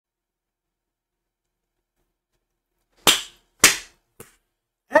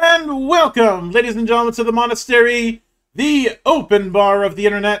And welcome, ladies and gentlemen, to the monastery, the open bar of the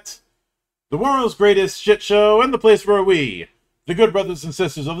internet, the world's greatest shit show, and the place where we, the good brothers and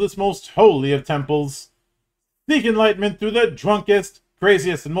sisters of this most holy of temples, seek enlightenment through the drunkest,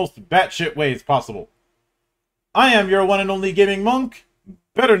 craziest, and most batshit ways possible. I am your one and only gaming monk,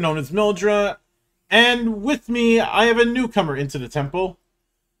 better known as Mildra, and with me I have a newcomer into the temple,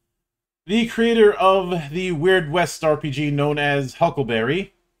 the creator of the Weird West RPG known as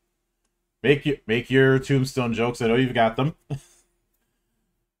Huckleberry. Make your tombstone jokes. I know you've got them.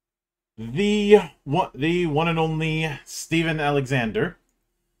 the one and only Steven Alexander.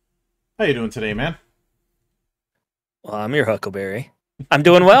 How you doing today, man? Well, I'm your Huckleberry. I'm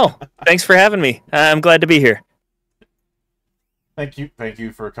doing well. Thanks for having me. I'm glad to be here. Thank you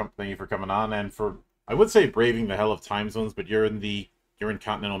for coming on, and for, I would say, braving the hell of time zones, but you're in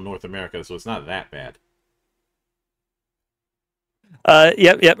continental North America, so it's not that bad.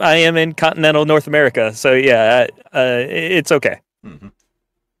 Yep. I am in continental North America, so yeah, it's okay. Mm-hmm.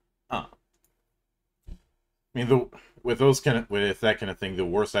 I mean, with that kind of thing, the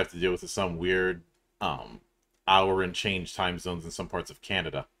worst I have to deal with is some weird hour and change time zones in some parts of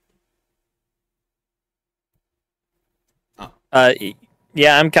Canada.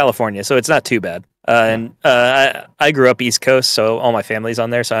 Yeah, I'm California, so it's not too bad. I grew up East Coast, so all my family's on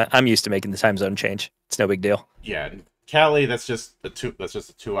there, so I'm used to making the time zone change. It's no big deal. Yeah, Cali, that's just a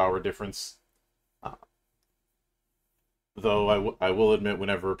 2-hour difference. Though I will admit,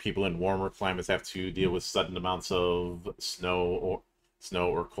 whenever people in warmer climates have to deal with sudden amounts of snow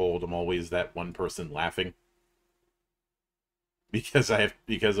or cold, I'm always that one person laughing because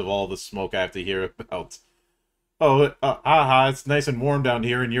of all the smoke I have to hear about. Oh, it's nice and warm down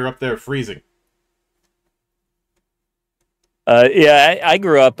here, and you're up there freezing. Yeah, I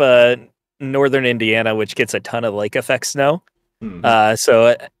grew up northern Indiana, which gets a ton of lake effect snow. Mm-hmm.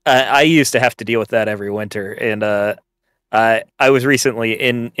 So I used to have to deal with that every winter, and I was recently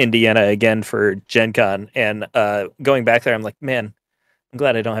in Indiana again for Gen Con, and going back there, I'm like, man, I'm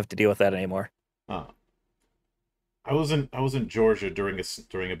glad I don't have to deal with that anymore. I was in Georgia during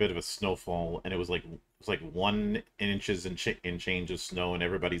a bit of a snowfall, and it was like 1 inches in change of snow, and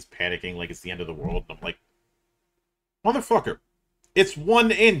everybody's panicking like it's the end of the world. And I'm like, motherfucker, it's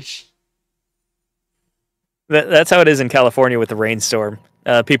 1 inch. That's how it is in California with the rainstorm.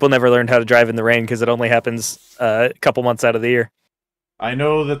 People never learned how to drive in the rain because it only happens a couple months out of the year. I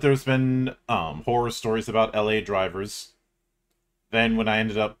know that there's been horror stories about LA drivers. Then when I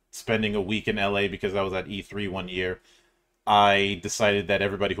ended up spending a week in LA because I was at E3 one year, I decided that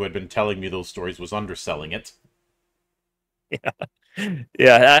everybody who had been telling me those stories was underselling it.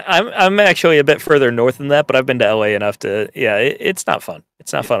 Yeah. I'm actually a bit further north than that, but I've been to LA enough to. Yeah, it's not fun.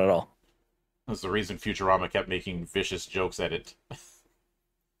 It's not fun at all. That's the reason Futurama kept making vicious jokes at it.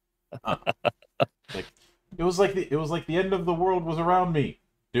 Like it was like the end of the world was around me.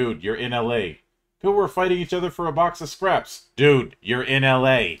 Dude, you're in LA. People were fighting each other for a box of scraps. Dude, you're in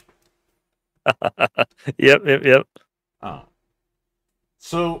LA. Yep.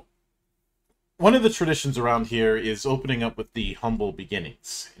 So, one of the traditions around here is opening up with the humble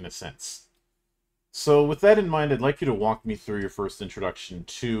beginnings, in a sense. So, with that in mind, I'd like you to walk me through your first introduction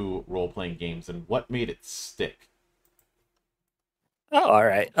to role-playing games and what made it stick. Oh, all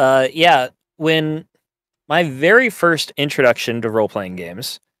right. Yeah, when my very first introduction to role-playing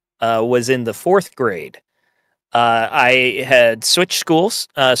games was in the 4th grade. I had switched schools,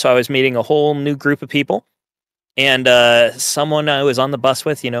 so I was meeting a whole new group of people. And someone I was on the bus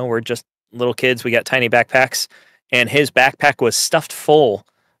with, we're just little kids. We got tiny backpacks. And his backpack was stuffed full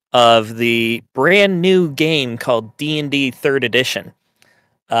of the brand new game called D&D 3rd Edition.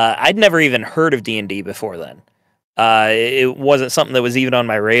 I'd never even heard of D&D before then. It wasn't something that was even on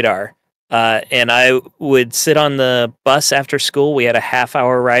my radar. And I would sit on the bus after school. We had a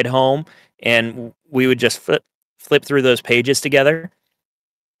half-hour ride home, and we would just flip through those pages together.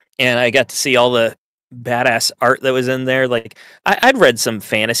 And I got to see all the badass art that was in there. Like, I'd read some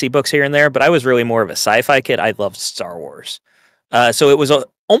fantasy books here and there, but I was really more of a sci-fi kid. I loved Star Wars. So it was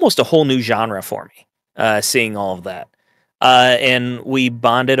almost a whole new genre for me, seeing all of that. And we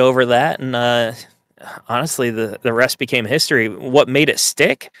bonded over that, and honestly, the rest became history. What made it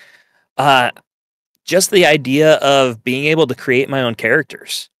stick? Just the idea of being able to create my own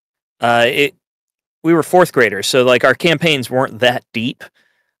characters. We were 4th graders, so like our campaigns weren't that deep,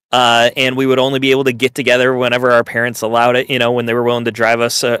 and we would only be able to get together whenever our parents allowed it. When they were willing to drive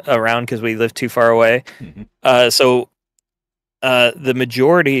us around because we lived too far away. Mm-hmm. So the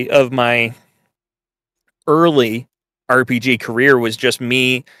majority of my early RPG career was just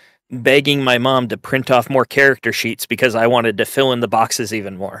me begging my mom to print off more character sheets because I wanted to fill in the boxes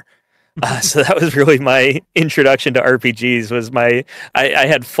even more. So that was really my introduction to RPGs. Was I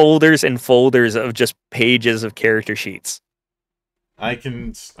had folders and folders of just pages of character sheets. I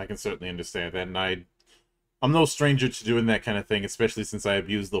can certainly understand that, and I'm no stranger to doing that kind of thing, especially since I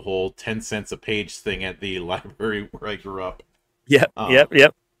abused the whole 10 cents a page thing at the library where I grew up. Yep, Uh, yep.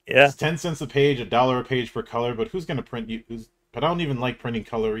 Yeah. it's 10 cents a page, $1 a page per color, but who's gonna print you? But I don't even like printing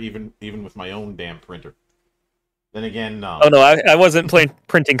color, even with my own damn printer. Then again, Oh no, I wasn't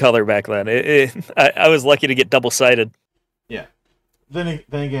printing color back then. I was lucky to get double sided. yeah. Then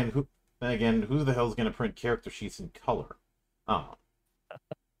again, who the hell's gonna print character sheets in color? Oh,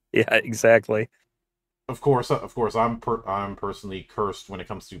 Yeah, exactly. of course, I'm personally cursed when it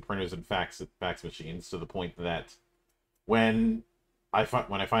comes to printers and fax machines, to the point that when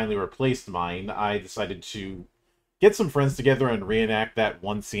when I finally replaced mine, I decided to get some friends together and reenact that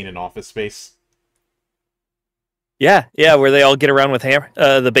one scene in Office Space. Yeah, yeah, where they all get around with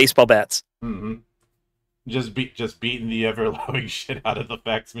the baseball bats. Mm-hmm. Just beating the ever loving shit out of the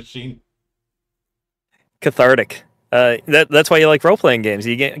fax machine. Cathartic. That's why you like role playing games.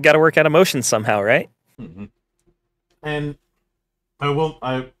 You got to work out emotions somehow, right? Mm-hmm. And I will.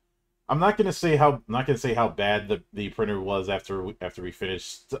 I'm not gonna say how bad the printer was after we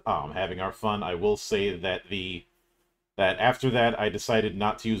finished having our fun. I will say that that after that I decided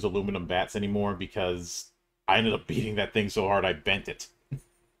not to use aluminum bats anymore because I ended up beating that thing so hard I bent it.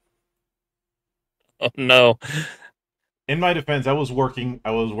 Oh no. In my defense, I was working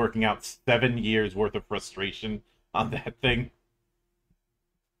out 7 years worth of frustration on that thing.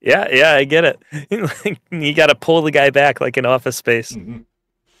 Yeah, yeah, I get it. You got to pull the guy back like in Office Space. Mhm.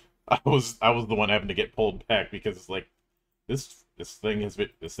 I was the one having to get pulled back because it's like this thing has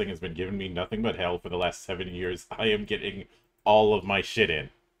been giving me nothing but hell for the last 7 years. I am getting all of my shit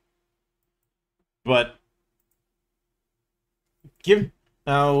in. But given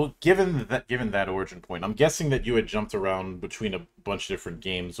that origin point, I'm guessing that you had jumped around between a bunch of different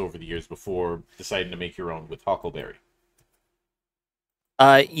games over the years before deciding to make your own with Huckleberry.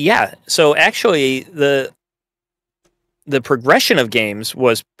 Yeah. So actually, the progression of games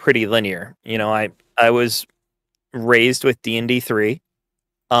was pretty linear. I was raised with D&D 3.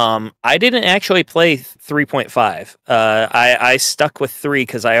 I didn't actually play 3.5. I stuck with 3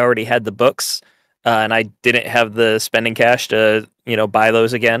 because I already had the books, and I didn't have the spending cash to buy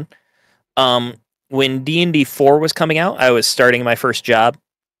those again. When D&D 4 was coming out, I was starting my first job,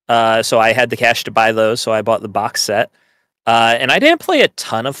 so I had the cash to buy those, so I bought the box set. And I didn't play a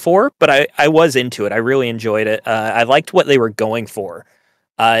ton of 4, but I was into it. I really enjoyed it. I liked what they were going for.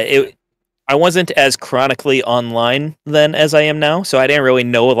 I wasn't as chronically online then as I am now, so I didn't really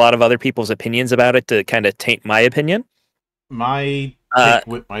know a lot of other people's opinions about it to kind of taint my opinion. My Uh,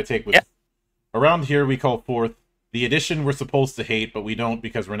 take yeah, with around here we call forth the edition we're supposed to hate, but we don't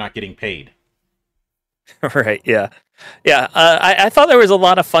because we're not getting paid. right, yeah, yeah. I thought there was a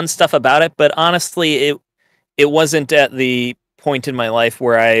lot of fun stuff about it, but honestly, it wasn't at the point in my life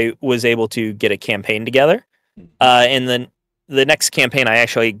where I was able to get a campaign together. Mhm. And then the next campaign I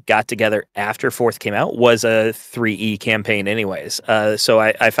actually got together after fourth came out was a 3E campaign, anyways. So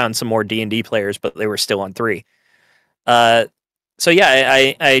I found some more D&D players, but they were still on 3. Uh, so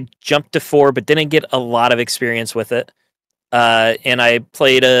yeah, I jumped to 4, but didn't get a lot of experience with it. And I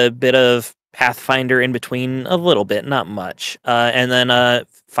played a bit of Pathfinder in between, a little bit, not much. And then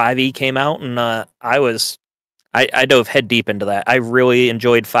 5E came out, and I dove head deep into that. I really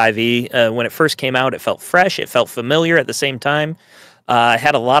enjoyed 5e. When it first came out, it felt fresh. It felt familiar at the same time. I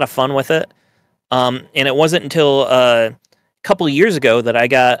had a lot of fun with it. And it wasn't until a couple years ago that I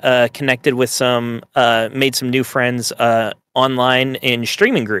got connected with made some new friends online in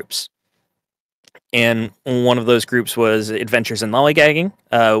streaming groups. And one of those groups was Adventures in Lollygagging,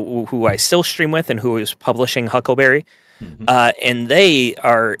 who I still stream with and who is publishing Huckleberry. Mhm. And they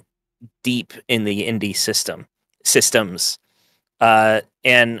are deep in the indie systems.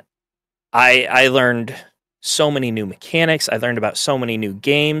 And I learned so many new mechanics. I learned about so many new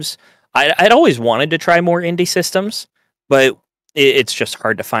games. I'd always wanted to try more indie systems, but it's just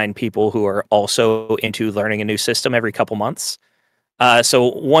hard to find people who are also into learning a new system every couple months. So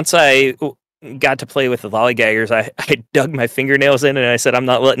once I got to play with the lollygaggers, I dug my fingernails in and I said, I'm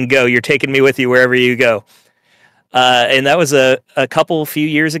not letting go. You're taking me with you wherever you go. And that was a few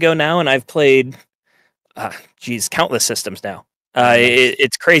years ago now, and I've played countless systems now. And that's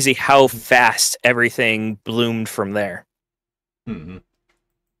It's crazy how fast everything bloomed from there. hmm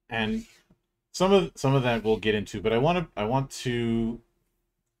and some of that we'll get into, but I want to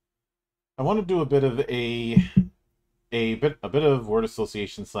do a bit of a a bit of word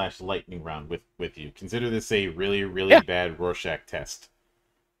association slash lightning round with you. Consider this a really Yeah, bad Rorschach test.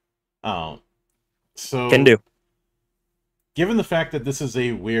 Um, can so do. given the fact that this is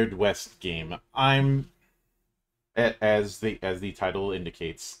a Weird West game, as the title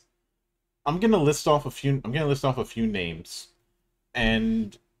indicates, I'm gonna list off a few. I'm gonna list off a few names,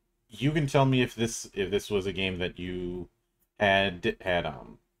 and you can tell me if this was a game that you had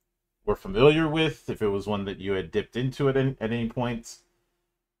were familiar with, if it was one that you had dipped into at any point,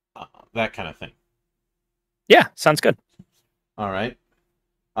 that kind of thing. Yeah, sounds good. All right.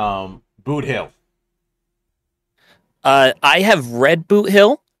 Boot Hill. I have read Boot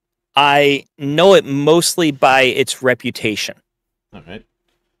Hill. I know it mostly by its reputation. All right.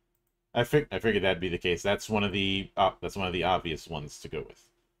 I figured that'd be the case. That's one of the obvious ones to go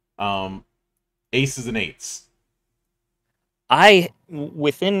with. Aces and Eights.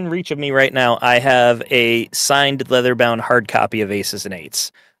 Within reach of me right now, I have a signed leather-bound hard copy of Aces and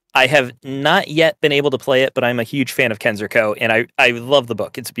Eights. I have not yet been able to play it, but I'm a huge fan of Kenzerko, and I love the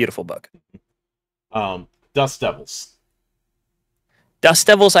book. It's a beautiful book. Dust Devils. Dust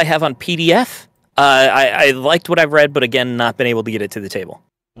Devils I have on PDF. I liked what I've read, but again, not been able to get it to the table.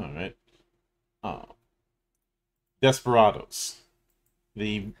 All right. Desperados.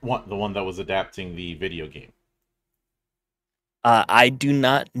 The one that was adapting the video game. I do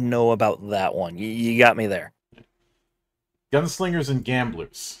not know about that one. You got me there. Gunslingers and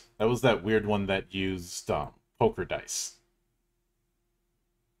Gamblers. That was that weird one that used poker dice.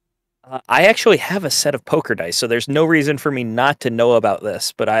 I actually have a set of poker dice, so there's no reason for me not to know about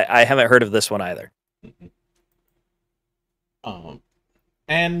this, but I haven't heard of this one either. Mm-hmm.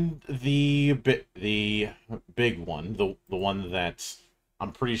 And the big one, the one that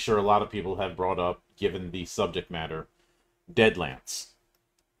I'm pretty sure a lot of people have brought up, given the subject matter, Deadlands.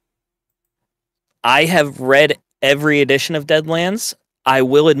 I have read every edition of Deadlands. I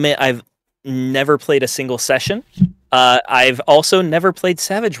will admit I've never played a single session. I've also never played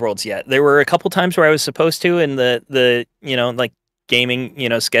Savage Worlds yet. There were a couple times where I was supposed to, and the like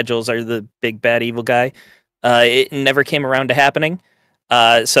gaming schedules are the big bad evil guy. It never came around to happening.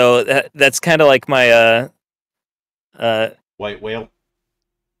 So that's kind of like my White Whale.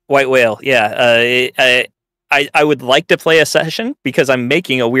 White Whale. Yeah. I would like to play a session because I'm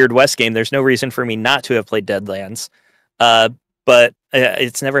making a Weird West game. There's no reason for me not to have played Deadlands. But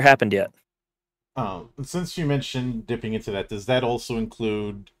it's never happened yet. Since you mentioned dipping into that, does that also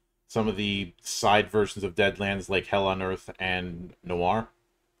include some of the side versions of Deadlands like Hell on Earth and Noir?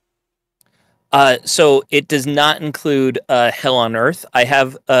 So it does not include Hell on Earth. I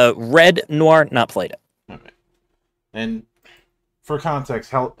have read Noir, not played it. Okay. And for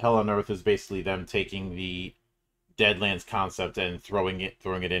context, Hell on Earth is basically them taking the Deadlands concept and throwing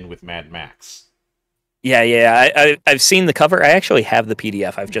it in with Mad Max. Yeah. I've seen the cover. I actually have the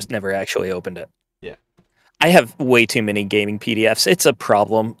PDF. I've just never actually opened it. Yeah. I have way too many gaming PDFs. It's a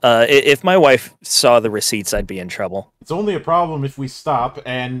problem. If my wife saw the receipts, I'd be in trouble. It's only a problem if we stop,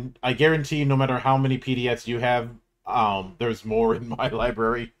 and I guarantee no matter how many PDFs you have, there's more in my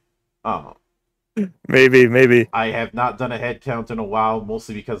library. Maybe. I have not done a head count in a while,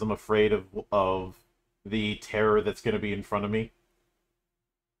 mostly because I'm afraid of the terror that's going to be in front of me.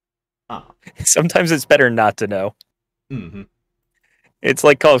 Sometimes it's better not to know. Mm-hmm. It's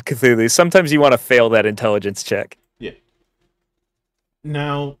like Call of Cthulhu. Sometimes you want to fail that intelligence check. Yeah.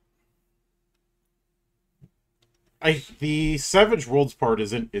 Now, the Savage Worlds part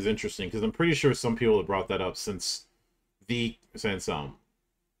is interesting because I'm pretty sure some people have brought that up since the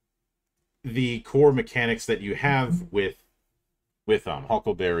core mechanics that you have with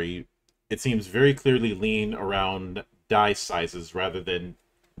Huckleberry, it seems very clearly lean around die sizes rather than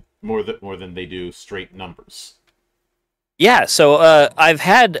more than they do straight numbers. Yeah, so I've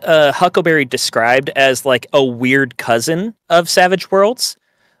had Huckleberry described as like a weird cousin of Savage Worlds.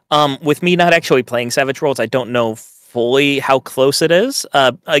 With me not actually playing Savage Worlds, I don't know fully how close it is.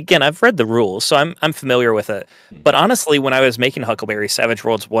 Again, I've read the rules, so I'm familiar with it. But honestly, when I was making Huckleberry, Savage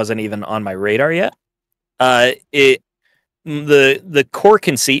Worlds wasn't even on my radar yet. The core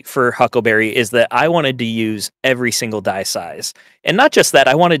conceit for Huckleberry is that I wanted to use every single die size, and not just that,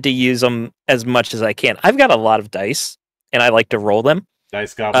 I wanted to use them as much as I can. I've got a lot of dice, and I like to roll them.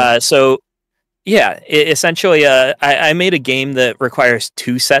 Dice goblin. So yeah, essentially, I made a game that requires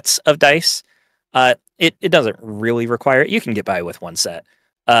 2 sets of dice. It doesn't really require it. You can get by with 1 set.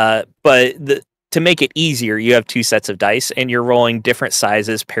 But to make it easier, you have 2 sets of dice, and you're rolling different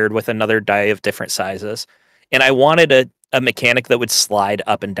sizes paired with another die of different sizes. And I wanted a mechanic that would slide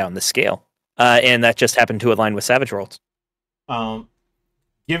up and down the scale. And that just happened to align with Savage Worlds.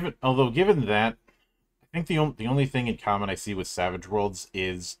 Given that, I think the only thing in common I see with Savage Worlds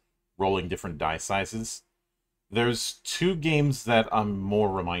is rolling different die sizes. There's two games that I'm more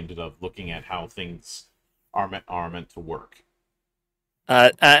reminded of looking at how things are meant to work.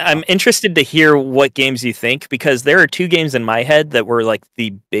 I'm interested to hear what games you think, because there are two games in my head that were like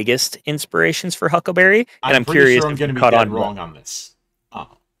the biggest inspirations for Huckleberry, and I'm I'm pretty curious sure I'm if going you to be caught dead on. wrong on this. Uh,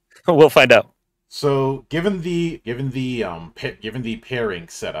 We'll find out. so given the pairing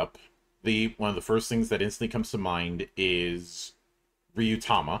setup, the one of the first things that instantly comes to mind is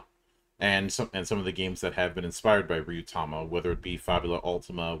Ryutama, and some of the games that have been inspired by Ryutama, whether it be Fabula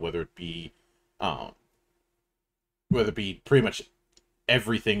Ultima, um, whether it be pretty much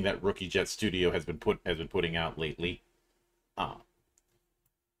everything that Rookie Jet Studio has been putting out lately. Uh,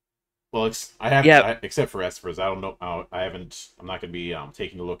 well, Yeah, except for Espers, I don't know. I'm not going to be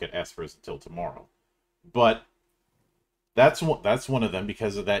taking a look at Espers until tomorrow, but that's one of them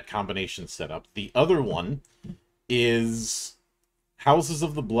because of that combination setup. The other one is Houses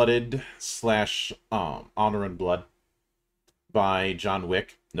of the Blooded slash Honor and Blood by John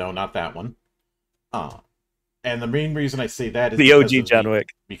Wick. No, not that one. Uh, and the main reason I say that is the OG John Wick.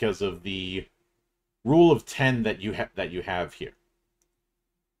 because of the rule of 10 that you have here.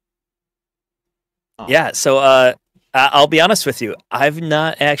 Yeah, so I'll be honest with you. I've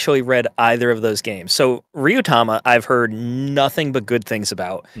not actually read either of those games. So Ryutama, I've heard nothing but good things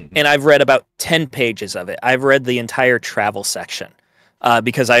about, and I've read about 10 pages of it. I've read the entire travel section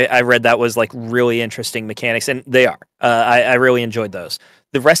because I read that was like really interesting mechanics, and they are. I really enjoyed those.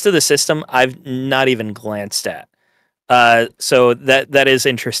 The rest of the system, I've not even glanced at. So that is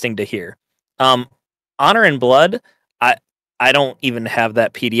interesting to hear. Honor and Blood, I don't even have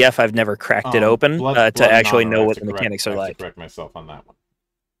that PDF. I've never cracked it open Blood to and actually Honor, know what the mechanics are I have like. to correct myself on that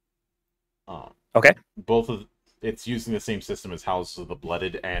one. Okay. It's using the same system as Houses of the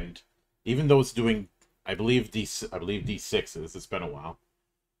Blooded, and even though it's doing, I believe D6s. It's been a while.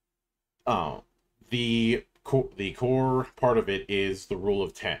 The core part of it is the rule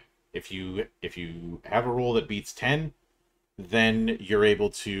of 10. If you have a roll that beats 10, then you're able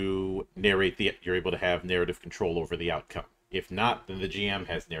to have narrative control over the outcome. If not, then the GM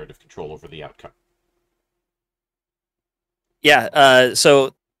has narrative control over the outcome. Yeah,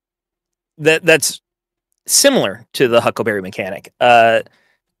 so that's similar to the Huckleberry mechanic.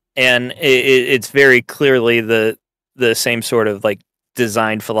 And it's very clearly the same sort of like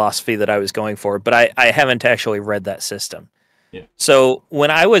design philosophy that I was going for, but I haven't actually read that system. Yeah. So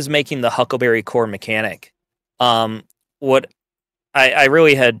when I was making the Huckleberry core mechanic, what I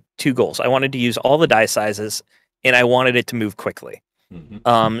really had two goals. I wanted to use all the die sizes, and I wanted it to move quickly.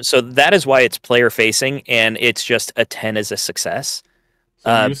 So that is why it's player facing, and it's just a 10 as a success.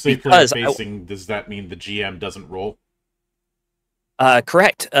 So when you say player facing, does that mean the GM doesn't roll?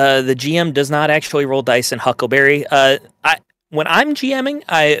 Correct. The GM does not actually roll dice in Huckleberry. When I'm GMing,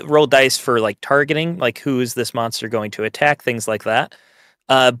 I roll dice for like targeting, like who is this monster going to attack, things like that.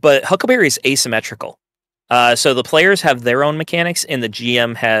 But Huckleberry is asymmetrical. So the players have their own mechanics, and the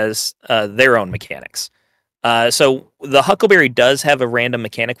GM has their own mechanics. So the Huckleberry does have a random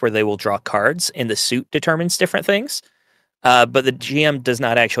mechanic where they will draw cards, and the suit determines different things. But the GM does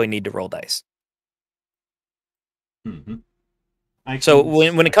not actually need to roll dice. So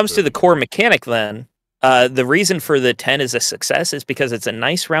when it comes to the core mechanic, then the reason for the 10 as a success is because it's a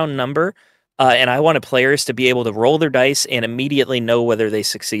nice round number, and I wanted players to be able to roll their dice and immediately know whether they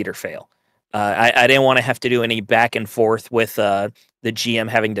succeed or fail. I didn't want to have to do any back and forth with the GM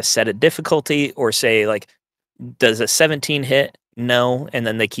having to set a difficulty or say, like, does a 17 hit? No. And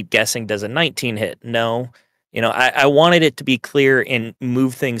then they keep guessing, does a 19 hit? No. I wanted it to be clear and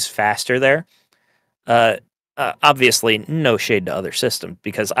move things faster there. Obviously, no shade to other systems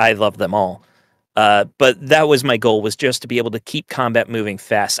because I love them all. But that was my goal, was just to be able to keep combat moving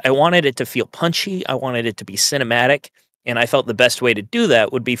fast. I wanted it to feel punchy. I wanted it to be cinematic. And I felt the best way to do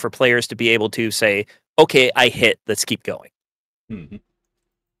that would be for players to be able to say, okay, I hit, let's keep going.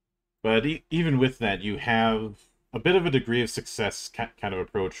 But even with that, you have a bit of a degree of success kind of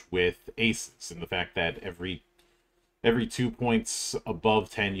approach with aces, in the fact that every 2 points above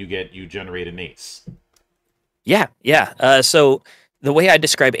 10 you generate an ace. Yeah. So the way I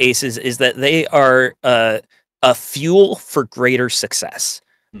describe aces is that they are a fuel for greater success.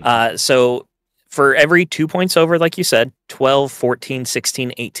 So for every 2 points over, like you said, 12, 14,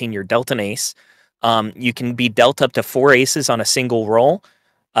 16, 18, you're dealt an ace. You can be dealt up to 4 aces on a single roll.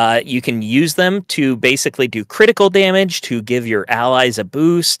 You can use them to basically do critical damage, to give your allies a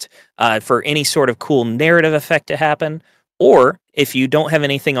boost, for any sort of cool narrative effect to happen. Or if you don't have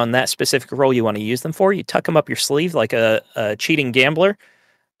anything on that specific roll you want to use them for, you tuck them up your sleeve like a cheating gambler.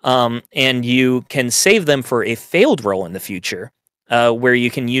 And you can save them for a failed roll in the future, where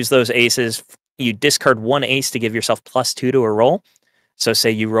you can use those aces. You discard one ace to give yourself +2 to a roll. So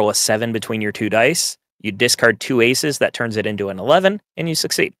say you roll a 7 between your two dice, you discard two aces, that turns it into an 11, and you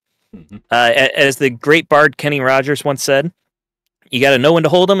succeed. Mm-hmm. As the great bard Kenny Rogers once said, you got to know when to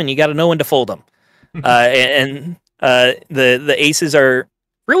hold them and you got to know when to fold them. The aces are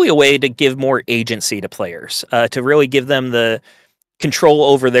really a way to give more agency to players, to really give them the control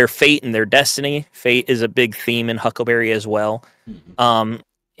over their fate and their destiny. Fate is a big theme in Huckleberry as well.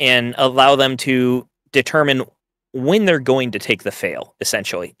 And allow them to determine when they're going to take the fail,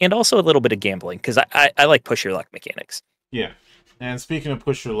 essentially. And also a little bit of gambling, because I like push your luck mechanics. Yeah. And speaking of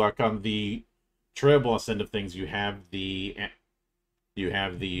push your luck, on the trail boss end of things, you have the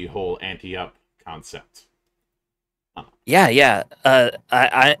whole ante-up concept. Yeah.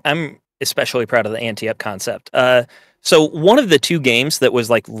 I'm especially proud of the ante-up concept. So one of the two games that was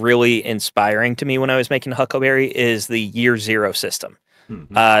like really inspiring to me when I was making Huckleberry is the Year Zero system,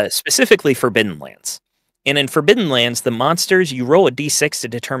 specifically Forbidden Lands. And in Forbidden Lands, the monsters, you roll a d6 to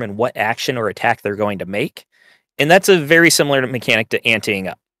determine what action or attack they're going to make. And that's a very similar mechanic to anteing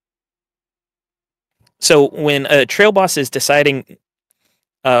up. So when a trail boss is deciding,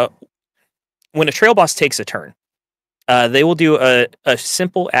 when a trail boss takes a turn, they will do a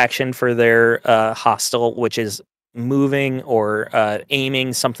simple action for their hostile, which is moving or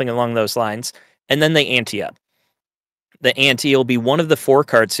aiming, something along those lines, and then they ante up. The ante will be one of the 4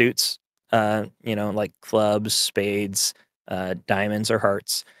 card suits, like clubs, spades, diamonds, or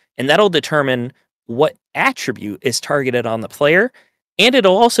hearts, and that'll determine what attribute is targeted on the player, and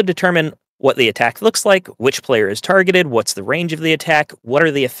it'll also determine what the attack looks like, which player is targeted, what's the range of the attack, what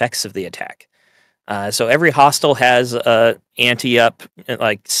are the effects of the attack. So every hostile has a ante-up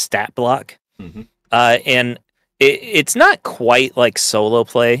like stat block, and it's not quite like solo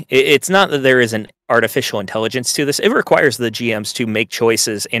play. It's not that there is an artificial intelligence to this. It requires the GMs to make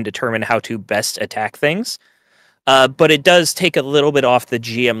choices and determine how to best attack things. But it does take a little bit off the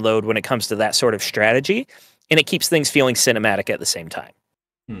GM load when it comes to that sort of strategy, and it keeps things feeling cinematic at the same time.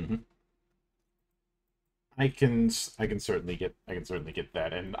 I can certainly get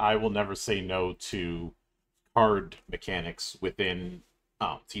that, and I will never say no to card mechanics within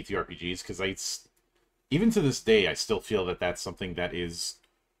TTRPGs, because even to this day I still feel that that's something that is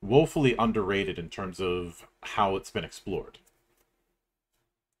woefully underrated in terms of how it's been explored.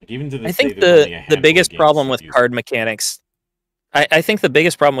 Like, even to this I think day, the biggest problem with card mechanics, I think the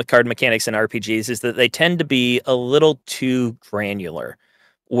biggest problem with card mechanics in RPGs is that they tend to be a little too granular,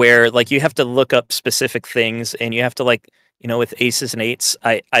 where like you have to look up specific things and you have to with aces and eights.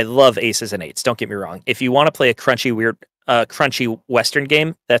 I love aces and eights. Don't get me wrong. If you want to play a crunchy Western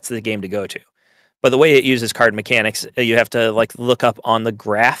game, that's the game to go to. But the way it uses card mechanics, you have to look up on the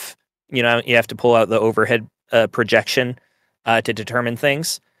graph. You have to pull out the overhead projection to determine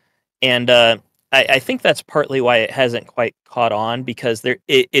things. And I think that's partly why it hasn't quite caught on, because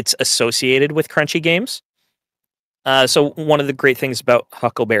it's associated with crunchy games. So one of the great things about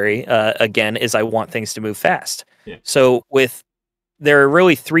Huckleberry, again, is I want things to move fast. Yeah. So there are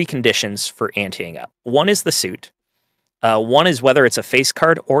really 3 conditions for anteing up. One is the suit. One is whether it's a face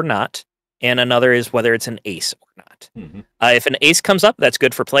card or not. And another is whether it's an ace or not. If an ace comes up, that's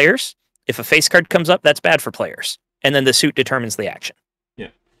good for players. If a face card comes up, that's bad for players. And then the suit determines the action. Yeah.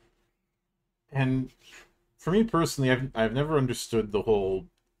 And for me personally, I've never understood the whole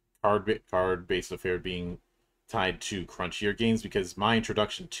card-based affair being tied to crunchier games, because my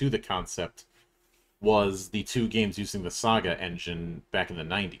introduction to the concept was the 2 games using the Saga engine back in the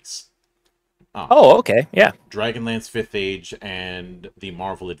 90s. Oh, okay, yeah. Dragonlance 5th Age and the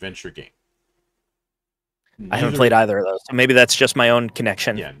Marvel Adventure game. I haven't played either of those, so maybe that's just my own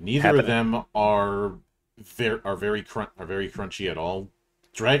connection. Yeah, neither of them are very crunchy at all.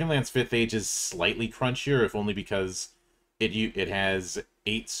 Dragonlance 5th Age is slightly crunchier, if only because it has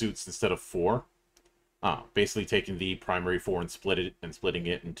 8 suits instead of 4. Basically taking the primary 4 and splitting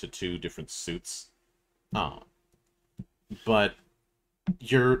it into 2 different suits. But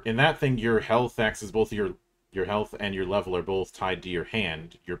in that thing, your health acts as both your health and your level are both tied to your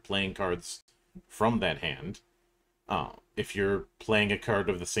hand. You're playing cards from that hand. If you're playing a card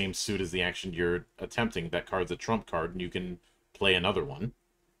of the same suit as the action you're attempting, that card's a trump card, and you can play another one.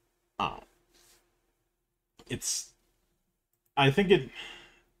 I think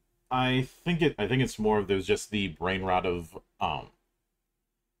it's more of there's just the brain rot of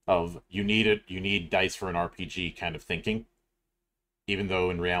you need dice for an RPG kind of thinking, even though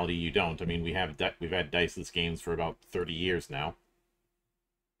in reality you don't. I mean, we've had diceless games for about 30 years now,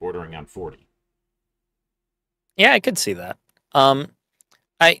 bordering on 40. Yeah, I could see that.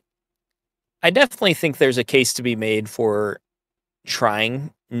 I I definitely think there's a case to be made for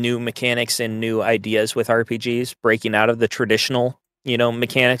trying new mechanics and new ideas with RPGs, breaking out of the traditional,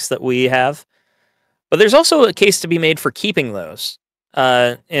 mechanics that we have. But there's also a case to be made for keeping those.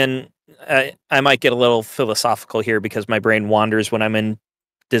 And I might get a little philosophical here because my brain wanders when I'm in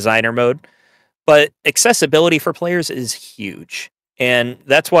designer mode. But accessibility for players is huge, and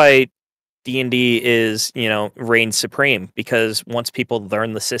that's why D&D is, reigns supreme, because once people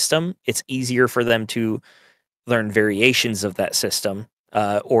learn the system, it's easier for them to learn variations of that system,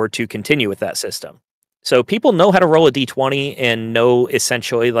 or to continue with that system. So people know how to roll a d20 and know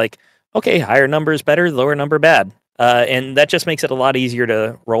essentially like, okay, higher number is better, lower number bad. And that just makes it a lot easier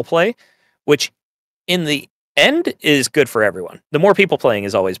to role play, which in the end is good for everyone. The more people playing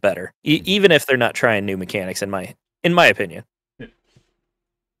is always better, even if they're not trying new mechanics, in my opinion.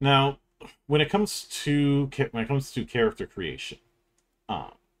 Now, when it comes to character creation,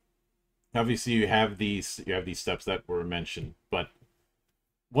 obviously you have these steps that were mentioned, but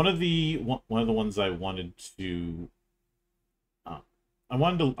one of the ones I wanted to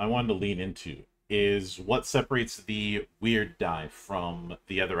lean into is what separates the Wyrd die from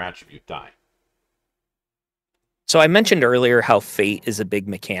the other attribute die. So I mentioned earlier how fate is a big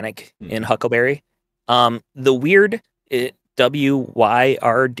mechanic in Huckleberry. The Wyrd,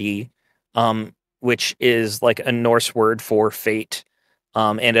 Wyrd, which is like a Norse word for fate,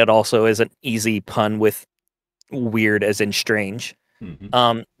 and it also is an easy pun with weird as in strange.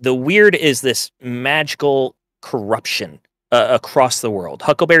 The Wyrd is this magical corruption across the world.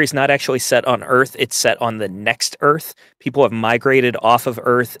 Huckleberry's not actually set on Earth, it's set on the next Earth. People have migrated off of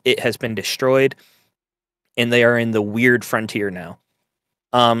Earth, it has been destroyed, and they are in the Wyrd frontier now.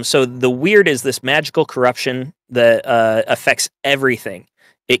 So the Wyrd is this magical corruption that affects everything.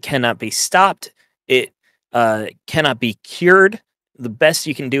 It cannot be stopped. It cannot be cured. The best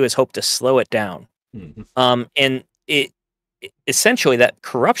you can do is hope to slow it down. And it essentially, that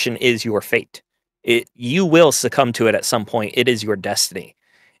corruption is your fate. You will succumb to it at some point. It is your destiny.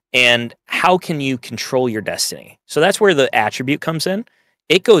 And how can you control your destiny? So that's where the attribute comes in.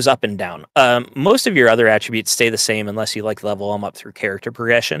 It goes up and down. Most of your other attributes stay the same unless you level them up through character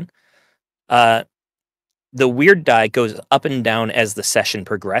progression. The Wyrd die goes up and down as the session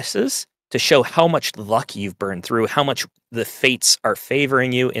progresses to show how much luck you've burned through, how much the fates are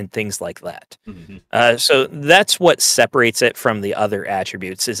favoring you, and things like that. So that's what separates it from the other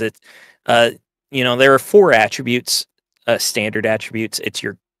attributes. Is it, there are 4 attributes, standard attributes. It's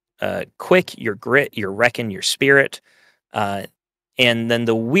your quick, your grit, your reckon, your spirit. And then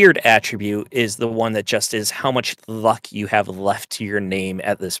the Wyrd attribute is the one that just is how much luck you have left to your name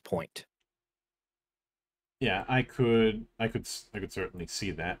at this point. Yeah, I could certainly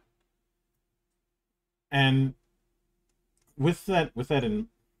see that. And with that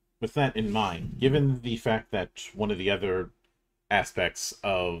in mind, given the fact that one of the other aspects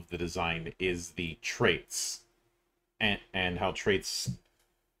of the design is the traits, and how traits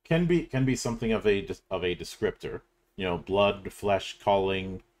can be something of a descriptor. Blood, flesh,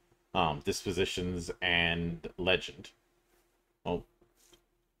 calling, dispositions, and legend. Well,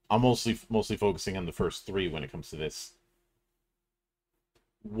 I'm mostly focusing on the first 3 when it comes to this.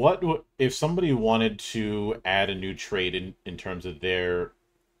 What if somebody wanted to add a new trait in terms of their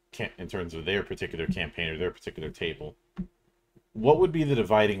particular campaign or their particular table? What would be the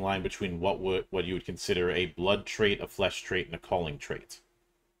dividing line between what you would consider a blood trait, a flesh trait, and a calling trait?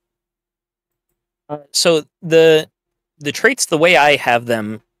 So the traits, the way I have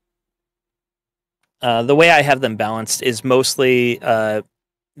them balanced is mostly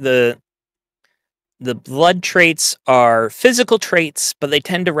the blood traits are physical traits, but they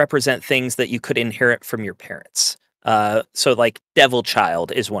tend to represent things that you could inherit from your parents. So like Devil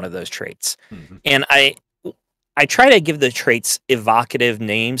Child is one of those traits. And I try to give the traits evocative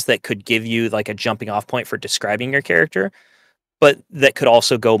names that could give you like a jumping off point for describing your character, but that could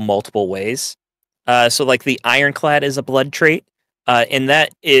also go multiple ways. So like the Ironclad is a blood trait, and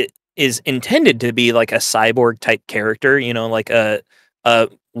that it is intended to be like a cyborg type character, like a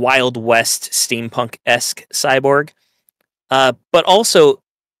Wild West steampunk-esque cyborg. But also,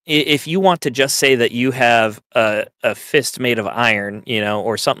 if you want to just say that you have a fist made of iron,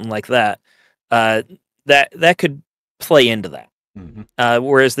 or something like that, that could play into that.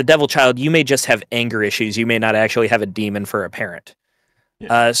 Whereas the Devil Child, you may just have anger issues. You may not actually have a demon for a parent.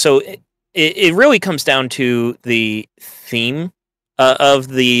 Yeah. So it really comes down to the theme of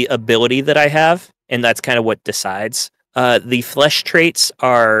the ability that I have, and that's kind of what decides. The flesh traits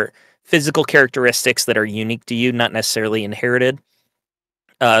are physical characteristics that are unique to you, not necessarily inherited.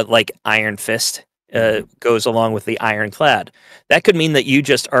 Like Iron Fist goes along with the Ironclad. That could mean that you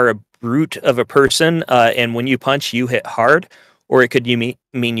just are brute of a person, and when you punch, you hit hard, or it could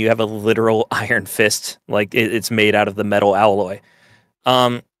mean you have a literal iron fist, like it's made out of the metal alloy.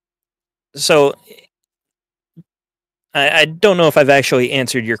 So I don't know if I've actually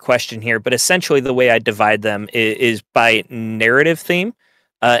answered your question here, but essentially the way I divide them is by narrative theme,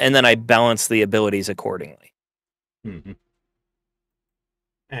 and then I balance the abilities accordingly. Mm-hmm.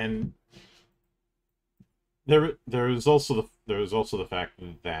 And there's also the fact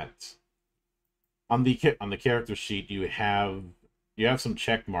that on the character sheet you have some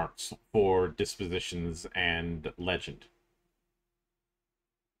check marks for dispositions and legend.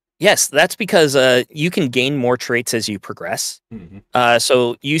 Yes, that's because you can gain more traits as you progress. Mm-hmm.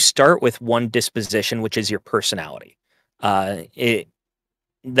 So you start with one disposition, which is your personality. That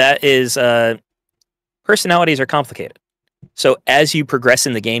is personalities are complicated. So as you progress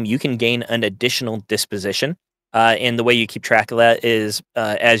in the game, you can gain an additional disposition. And the way you keep track of that is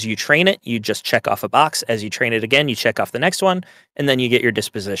as you train it, you just check off a box. As you train it again, you check off the next one, and then you get your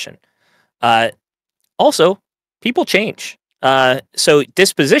disposition. Also, people change. So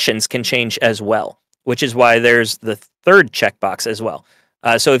dispositions can change as well, which is why there's the third checkbox as well.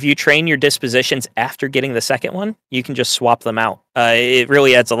 So if you train your dispositions after getting the second one, you can just swap them out. It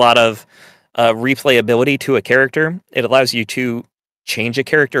really adds a lot of replayability to a character. It allows you to change a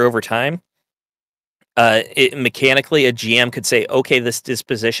character over time. Mechanically, a GM could say, okay, this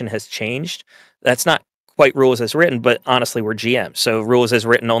disposition has changed. That's not quite rules as written, but honestly, we're GM. So rules as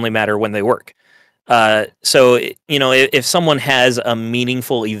written only matter when they work. So, if someone has a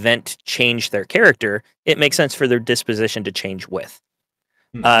meaningful event change their character, it makes sense for their disposition to change with.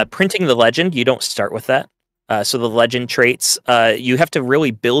 Printing the legend, you don't start with that. So the legend traits, you have to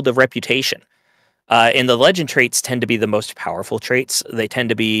really build a reputation. And the legend traits tend to be the most powerful traits. They tend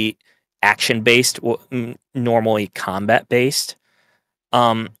to be action-based, normally combat-based.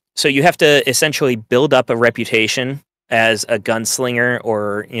 So you have to essentially build up a reputation as a gunslinger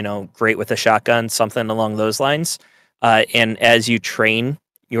or, great with a shotgun, something along those lines. And as you train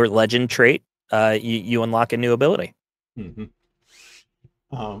your legend trait, you unlock a new ability. Mm-hmm.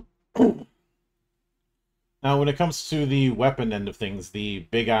 Now, when it comes to the weapon end of things, the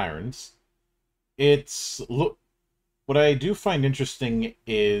big irons, what I do find interesting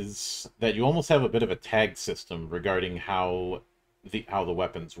is that you almost have a bit of a tag system regarding how the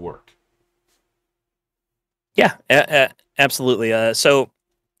weapons work. Yeah, absolutely. So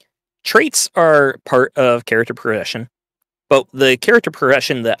traits are part of character progression, but the character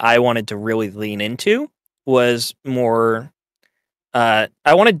progression that I wanted to really lean into was more. I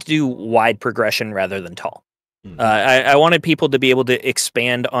wanted to do wide progression rather than tall. Mm-hmm. I wanted people to be able to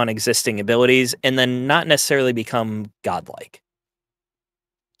expand on existing abilities and then not necessarily become godlike.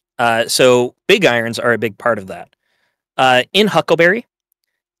 So big irons are a big part of that. In Huckleberry,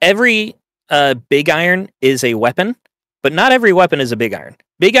 every big iron is a weapon, but not every weapon is a big iron.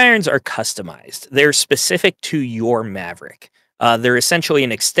 Big irons are customized. They're specific to your Maverick. They're essentially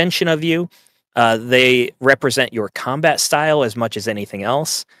an extension of you. They represent your combat style as much as anything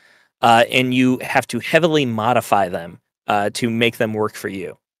else. And you have to heavily modify them to make them work for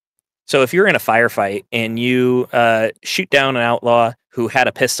you. So if you're in a firefight and you shoot down an outlaw who had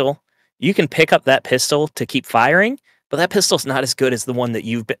a pistol, you can pick up that pistol to keep firing, but that pistol's not as good as the one that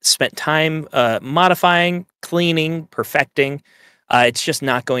you've spent time modifying, cleaning, perfecting. It's just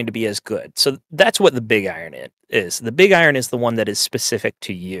not going to be as good. So that's what the big iron is. The big iron is the one that is specific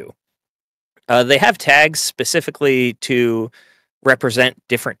to you. They have tags specifically to represent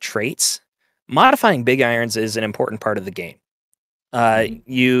different traits. Modifying big irons is an important part of the game.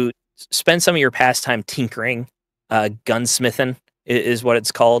 You spend some of your pastime tinkering, gunsmithing is what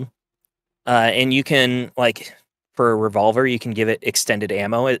it's called. And you can, like, for a revolver, you can give it extended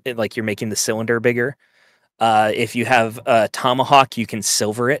ammo, like you're making the cylinder bigger. If you have a tomahawk, you can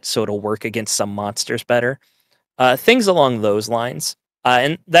silver it so it'll work against some monsters better. Things along those lines.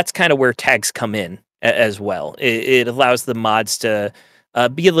 And that's kind of where tags come in as well. It allows the mods to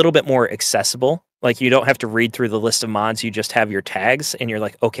be a little bit more accessible. Like, you don't have to read through the list of mods. You just have your tags, and you're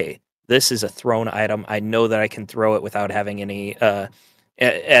like, okay, this is a thrown item. I know that I can throw it without having any,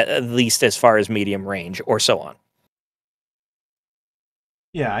 at least as far as medium range, or so on.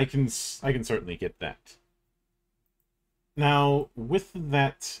 Yeah, I can certainly get that. Now, with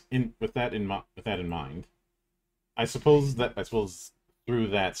that in mind, I suppose through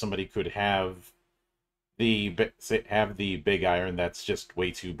that somebody could have the big iron that's just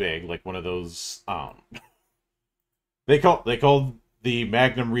way too big, like one of those they called the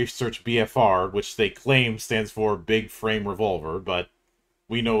Magnum Research BFR, which they claim stands for Big Frame Revolver, but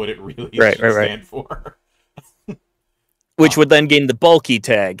we know what it really should stand for. which would then gain the bulky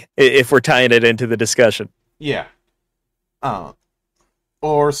tag if we're tying it into the discussion. Yeah.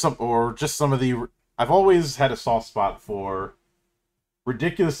 Or just some of the... I've always had a soft spot for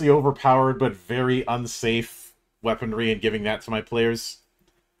ridiculously overpowered but very unsafe weaponry and giving that to my players.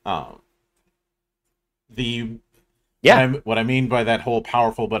 What I mean by that whole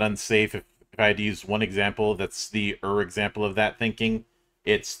powerful but unsafe, if I had to use one example, that's the example of that thinking,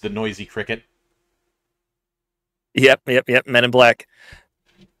 it's the noisy cricket. Yep. Men in Black.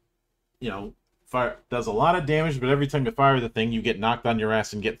 Fire does a lot of damage, but every time you fire the thing, you get knocked on your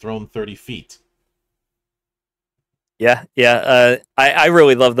ass and get thrown 30 feet. Yeah. I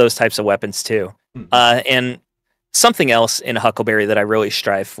really love those types of weapons too. And something else in Huckleberry that I really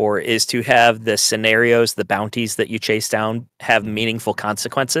strive for is to have the scenarios, the bounties that you chase down, have meaningful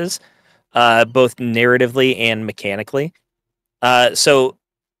consequences, both narratively and mechanically. So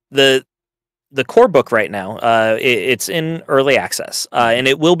the core book right now, it's in early access, and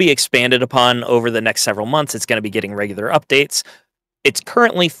it will be expanded upon over the next several months. It's going to be getting regular updates. It's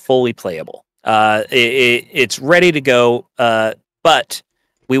currently fully playable. It's ready to go, but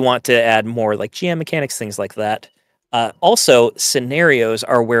we want to add more like GM mechanics, things like that. Also, scenarios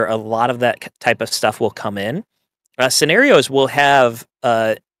are where a lot of that type of stuff will come in. Scenarios will have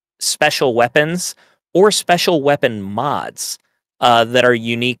special weapons or special weapon mods that are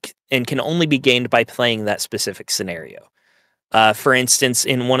unique and can only be gained by playing that specific scenario. For instance,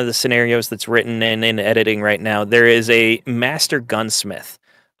 in one of the scenarios that's written and in editing right now, there is a master gunsmith.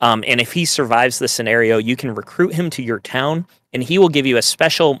 And if he survives the scenario, you can recruit him to your town, and he will give you a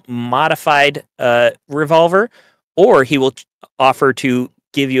special modified revolver, or he will offer to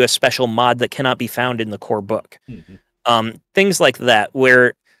give you a special mod that cannot be found in the core book. Things like that,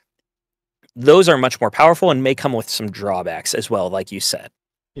 where those are much more powerful and may come with some drawbacks as well, like you said.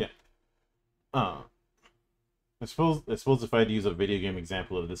 Yeah. I suppose if I had to use a video game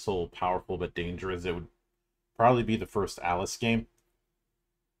example of this whole powerful but dangerous, it would probably be the first Alice game.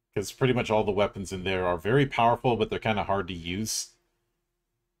 Because pretty much all the weapons in there are very powerful, but they're kind of hard to use.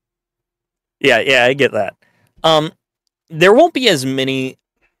 Yeah, I get that. There won't be as many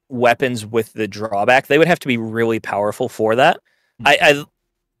weapons with the drawback. They would have to be really powerful for that.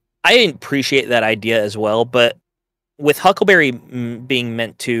 I appreciate that idea as well, but with Huckleberry being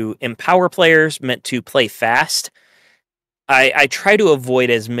meant to empower players, meant to play fast, I try to avoid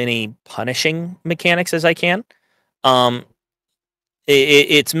as many punishing mechanics as I can.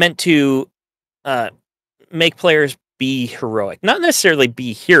 It's meant to make players be heroic, not necessarily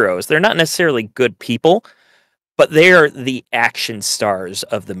be heroes. They're not necessarily good people, but they are the action stars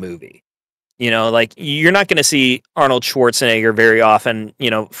of the movie. Like you're not going to see Arnold Schwarzenegger very often,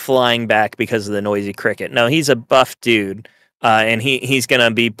 flying back because of the noisy cricket. No, he's a buff dude, and he's going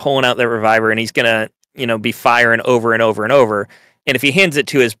to be pulling out that revolver, and he's going to, be firing over and over and over. And if he hands it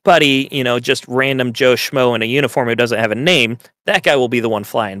to his buddy, just random Joe Schmo in a uniform who doesn't have a name, that guy will be the one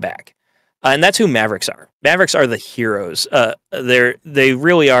flying back. And that's who Mavericks are. Mavericks are the heroes. They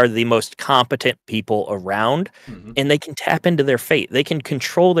really are the most competent people around, and they can tap into their fate. They can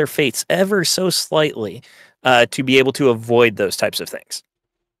control their fates ever so slightly to be able to avoid those types of things.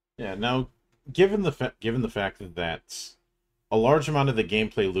 Yeah. Now, given the fact that a large amount of the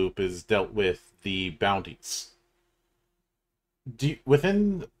gameplay loop is dealt with the bounties,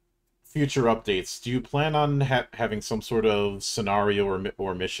 within future updates, do you plan on having some sort of scenario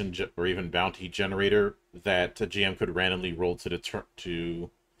or mission or even bounty generator that a GM could randomly roll to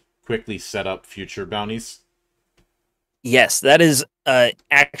quickly set up future bounties? Yes, that is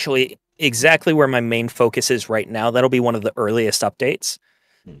actually exactly where my main focus is right now. That'll be one of the earliest updates.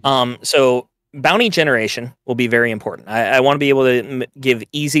 So bounty generation will be very important. I want to be able to give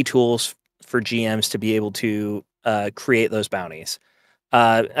easy tools for GMs to be able to create those bounties.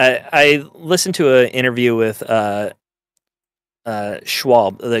 I listened to an interview with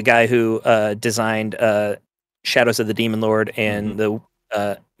Schwab, the guy who designed Shadows of the Demon Lord and the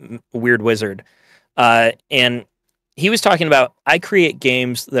Wyrd Wizard, and he was talking about, I create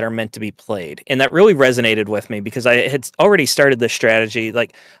games that are meant to be played, and that really resonated with me because I had already started this strategy.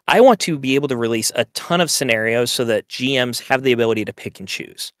 Like, I want to be able to release a ton of scenarios so that GMs have the ability to pick and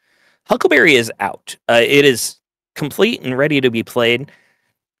choose. Huckleberry is out. It is complete and ready to be played.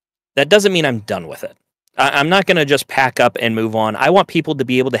 That doesn't mean I'm done with it. I'm not going to just pack up and move on. I want people to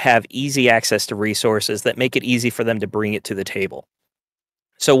be able to have easy access to resources that make it easy for them to bring it to the table.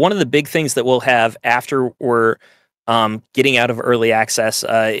 So one of the big things that we'll have after we're getting out of early access,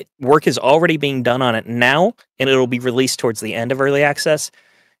 work is already being done on it now, and it'll be released towards the end of early access,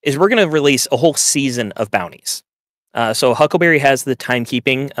 is we're going to release a whole season of bounties. So Huckleberry has the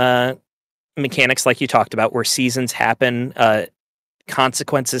timekeeping mechanics like you talked about, where seasons happen,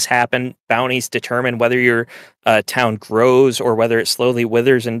 consequences happen, bounties determine whether your town grows or whether it slowly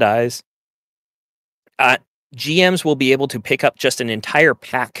withers and dies. Uh, GMs will be able to pick up just an entire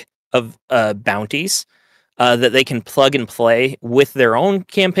pack of bounties that they can plug and play with their own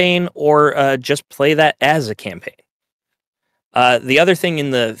campaign, or just play that as a campaign. The other thing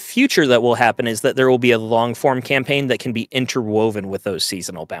in the future that will happen is that there will be a long form campaign that can be interwoven with those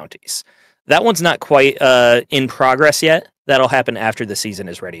seasonal bounties. That one's not quite in progress yet. That'll happen after the season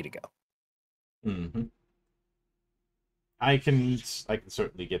is ready to go. Mm-hmm. I can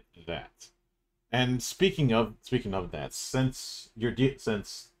certainly get that. And speaking of that, since you're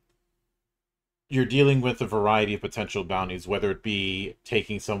dealing with a variety of potential bounties, whether it be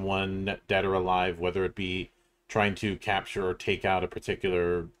taking someone dead or alive, whether it be trying to capture or take out a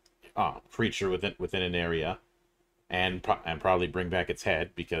particular creature within an area, and probably bring back its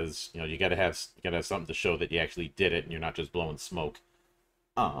head, because you gotta have something to show that you actually did it and you're not just blowing smoke.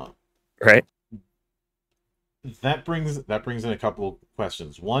 Right. That brings in a couple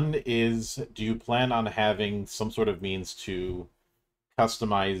questions. One is, do you plan on having some sort of means to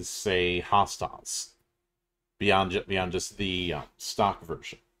customize, say, hostiles beyond just the stock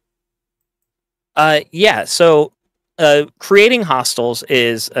version? Yeah. So, creating hostels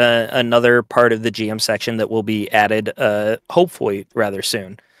is another part of the GM section that will be added, hopefully rather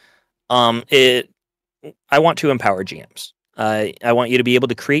soon. I want to empower GMs. I want you to be able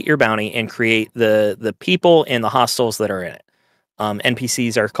to create your bounty and create the people and the hostels that are in it.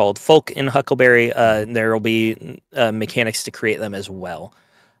 NPCs are called folk in Huckleberry. There will be mechanics to create them as well.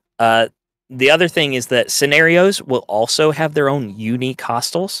 The other thing is that scenarios will also have their own unique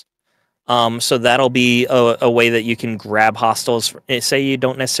hostels. So that'll be a way that you can grab hostels. Say you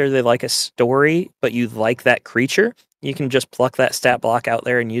don't necessarily like a story, but you like that creature, you can just pluck that stat block out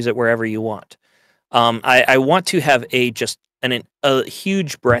there and use it wherever you want. I want to have a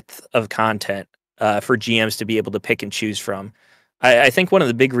huge breadth of content for GMs to be able to pick and choose from. I think one of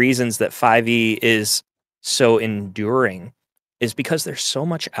the big reasons that 5e is so enduring is because there's so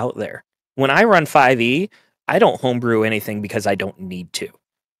much out there. When I run 5e, I don't homebrew anything because I don't need to.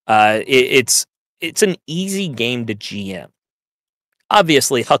 It's an easy game to GM.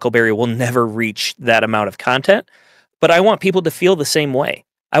 Obviously, Huckleberry will never reach that amount of content, but I want people to feel the same way.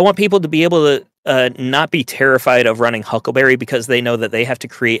 I want people to be able to not be terrified of running Huckleberry because they know that they have to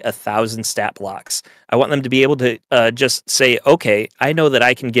create 1,000 stat blocks. I want them to be able to just say, okay, I know that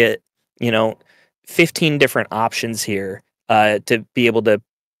I can get 15 different options here to be able to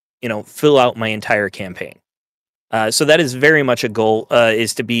fill out my entire campaign. So that is very much a goal,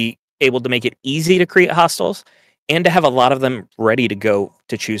 is to be able to make it easy to create hostels and to have a lot of them ready to go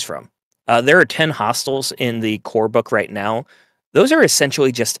to choose from. There are 10 hostels in the core book right now. Those are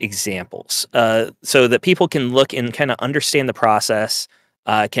essentially just examples, so that people can look and kind of understand the process,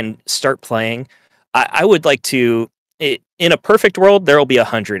 can start playing. I would like to, in a perfect world, there will be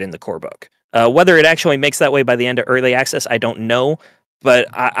 100 in the core book. Whether it actually makes that way by the end of early access, I don't know. But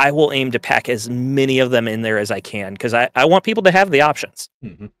I will aim to pack as many of them in there as I can, because I want people to have the options.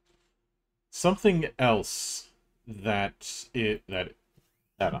 Mm-hmm. Something else that I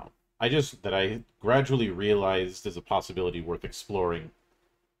gradually realized is a possibility worth exploring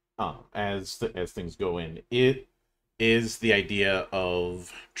as things go in. It is the idea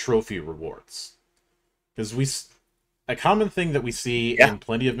of trophy rewards, because a common thing that we see in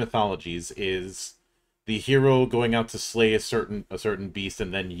plenty of mythologies is the hero going out to slay a certain beast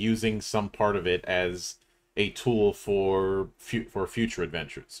and then using some part of it as a tool for future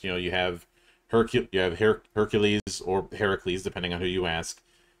adventures. You have Hercules or Heracles, depending on who you ask,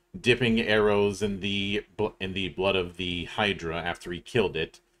 dipping arrows in the blood of the Hydra after he killed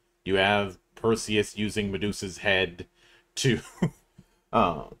it. You have Perseus using Medusa's head to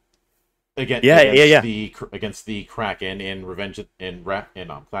against the Kraken in Clash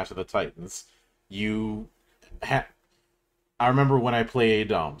of the Titans. I remember when I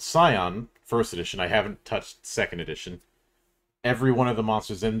played Scion first edition. I haven't touched second edition. Every one of the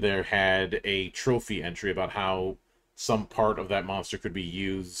monsters in there had a trophy entry about how some part of that monster could be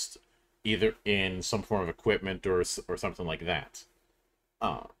used either in some form of equipment or something like that.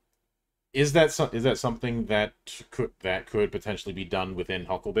 Is that something that could potentially be done within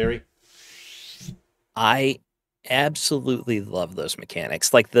Huckleberry? I absolutely love those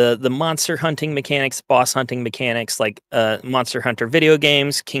mechanics, like the monster hunting mechanics, boss hunting mechanics, like Monster Hunter video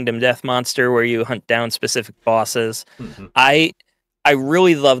games, Kingdom Death Monster, where you hunt down specific bosses. Mm-hmm. I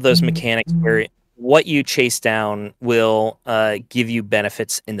really love those mechanics where what you chase down will give you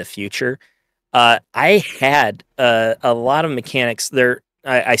benefits in the future. I had a lot of mechanics there.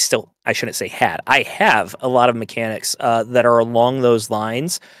 I still I shouldn't say had. I have a lot of mechanics that are along those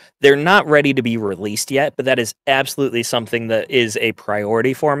lines. They're not ready to be released yet, but that is absolutely something that is a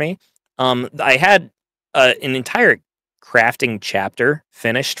priority for me. I had an entire crafting chapter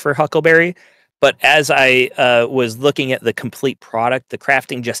finished for Huckleberry, but as I was looking at the complete product, the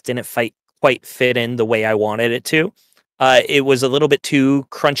crafting just didn't quite fit in the way I wanted it to. It was a little bit too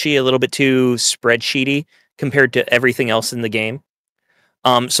crunchy, a little bit too spreadsheety compared to everything else in the game.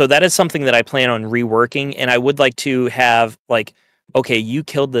 So that is something that I plan on reworking, and I would like to have like, okay, you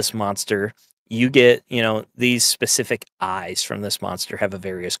killed this monster, you get, these specific eyes from this monster have a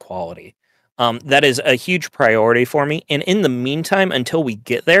various quality. That is a huge priority for me. And in the meantime, until we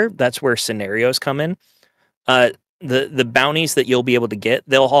get there, that's where scenarios come in. The bounties that you'll be able to get,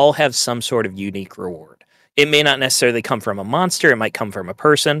 they'll all have some sort of unique reward. It may not necessarily come from a monster, it might come from a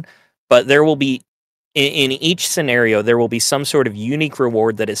person, but there will be in each scenario, there will be some sort of unique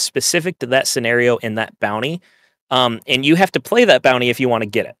reward that is specific to that scenario and that bounty. And you have to play that bounty if you want to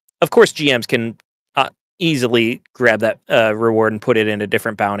get it. Of course, GMs can easily grab that reward and put it in a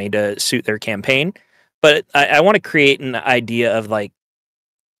different bounty to suit their campaign. But I want to create an idea of like,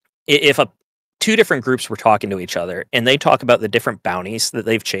 if two different groups were talking to each other and they talk about the different bounties that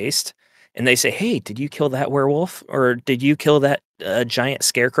they've chased, and they say, "Hey, did you kill that werewolf, or did you kill that giant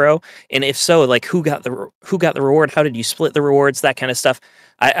scarecrow? And if so, like who got the reward? How did you split the rewards? That kind of stuff."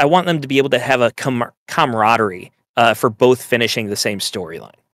 I want them to be able to have a camaraderie for both finishing the same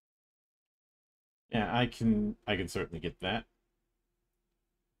storyline. Yeah, I can certainly get that.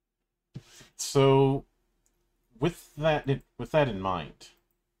 So, with that in mind,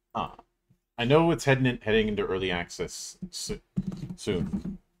 I know it's heading into early access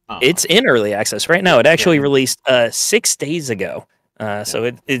soon. It's in early access right now. It actually released 6 days ago, so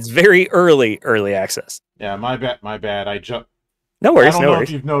it's very early access. Yeah, my bad. I jumped. No worries. I don't know if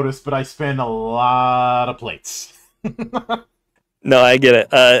you've noticed, but I spend a lot of plates. No, I get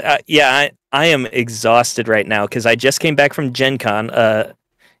it. Yeah, I am exhausted right now because I just came back from Gen Con,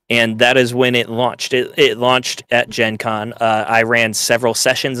 and that is when it launched. It launched at Gen Con. I ran several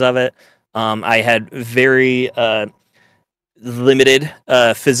sessions of it. I had very limited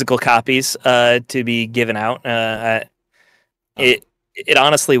physical copies to be given out. It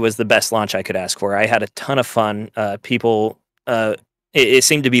honestly was the best launch I could ask for. I had a ton of fun. People, it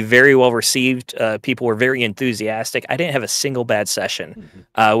seemed to be very well received. People were very enthusiastic. I didn't have a single bad session,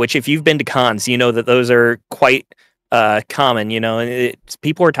 which if you've been to cons, you know that those are quite common.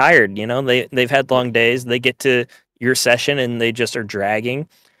 People are tired. They've had long days. They get to your session and they just are dragging.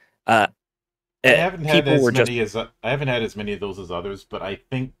 I haven't had as many of those as others, but I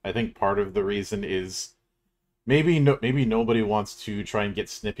think part of the reason is maybe nobody wants to try and get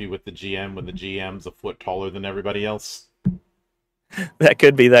snippy with the GM when the GM's a foot taller than everybody else. That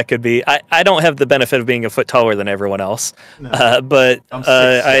could be. I don't have the benefit of being a foot taller than everyone else, no, but I'm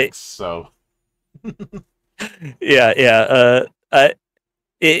 6'6", so yeah.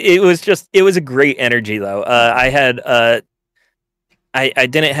 It was a great energy though. I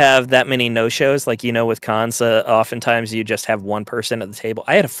didn't have that many no-shows. Like, with cons, oftentimes you just have one person at the table.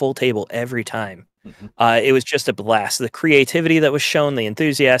 I had a full table every time. It was just a blast. The creativity that was shown, the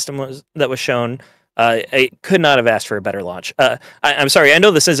enthusiasm that was shown, I could not have asked for a better launch. I'm sorry, I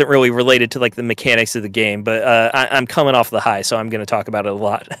know this isn't really related to like the mechanics of the game, but I'm coming off the high, so I'm going to talk about it a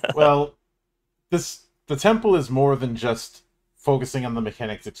lot. Well, the temple is more than just focusing on the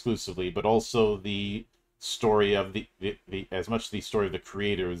mechanics exclusively, but also the story of the as much the story of the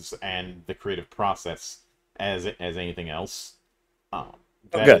creators and the creative process as anything else.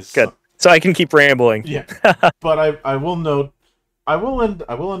 Good. So I can keep rambling. Yeah, but I will note, I will end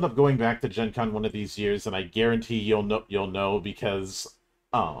up going back to Gen Con one of these years, and I guarantee you'll know because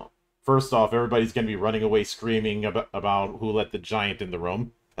first off, everybody's going to be running away screaming about who let the giant in the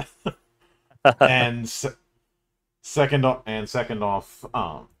room, and second off,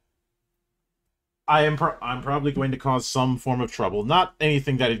 I'm probably going to cause some form of trouble. Not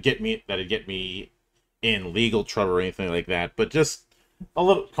anything that'd get me in legal trouble or anything like that, but just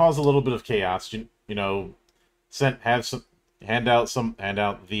cause a little bit of chaos. Hand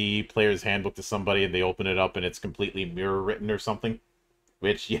out the player's handbook to somebody and they open it up and it's completely mirror written or something.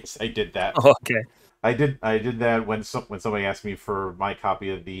 Which, yes, I did that. Oh, okay. I did that when somebody asked me for my copy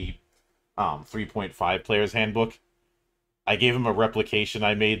of the 3.5 player's handbook. I gave him a replication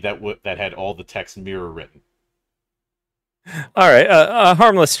I made that had all the text mirror written. All right, a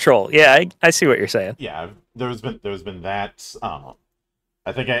harmless troll. Yeah, I see what you're saying. Yeah, there's been that.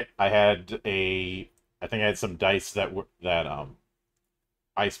 I think I had some dice that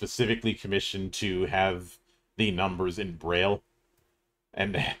I specifically commissioned to have the numbers in Braille,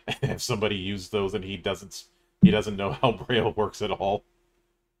 and have somebody use those, and he doesn't know how Braille works at all.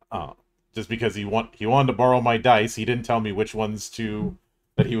 Uh, just because he wanted to borrow my dice, he didn't tell me which ones to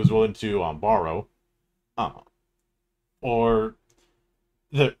that he was willing to borrow. Uh, or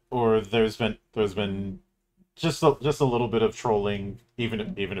there's been just a little bit of trolling,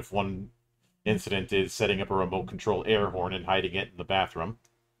 even if one incident is setting up a remote control air horn and hiding it in the bathroom.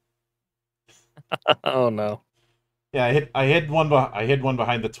 Oh no. Yeah, I hid one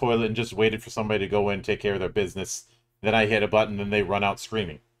behind the toilet and just waited for somebody to go in and take care of their business. Then I hit a button and they run out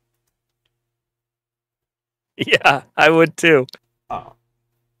screaming. Yeah, I would too. Uh,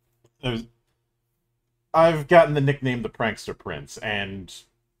 there's I've gotten the nickname the Prankster Prince, and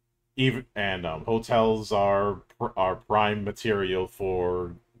hotels are prime material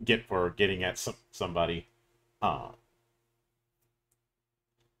for getting at somebody. Uh,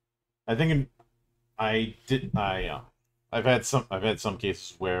 I think I did I've had some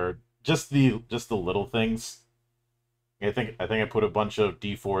cases where just the little things. I think I put a bunch of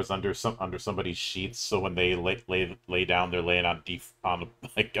D4s under somebody's sheets, so when they lay down, they're laying on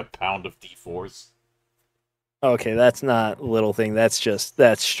like a pound of D4s. Okay, that's not little thing. That's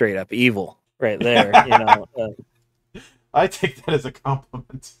straight up evil right there. I take that as a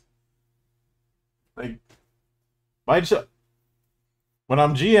compliment. Like my job when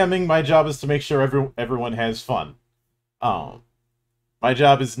I'm GMing, my job is to make sure everyone has fun. Um, my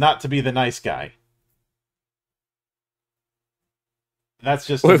job is not to be the nice guy. That's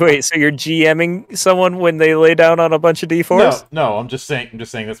just Wait. So you're GMing someone when they lay down on a bunch of D4s? no. I'm just saying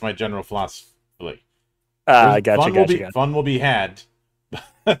that's my general philosophy. Ah, gotcha. Fun will be had,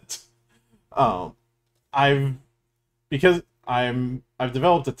 but um, I've because I've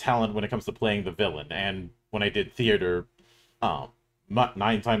developed a talent when it comes to playing the villain, and when I did theater, um,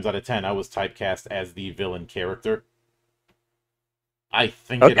 9 times out of 10, I was typecast as the villain character. I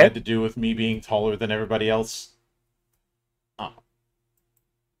think it Okay. had to do with me being taller than everybody else. Uh,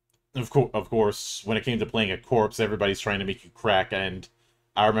 of course, when it came to playing a corpse, everybody's trying to make you crack, and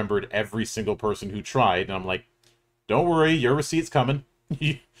I remembered every single person who tried, and I'm like, don't worry, your receipt's coming.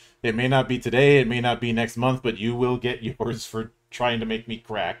 It may not be today, it may not be next month, but you will get yours for trying to make me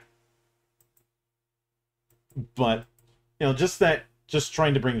crack. But, just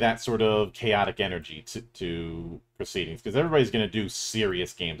trying to bring that sort of chaotic energy to proceedings, because everybody's going to do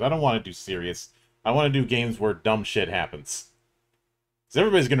serious games. I don't want to do serious. I want to do games where dumb shit happens. Because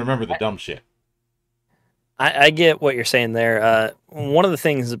everybody's going to remember the dumb shit. I get what you're saying there. One of the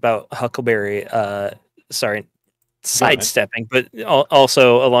things about Huckleberry, sorry, Go ahead. sidestepping, but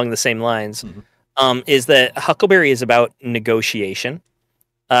also along the same lines, Mhm. is that Huckleberry is about negotiation.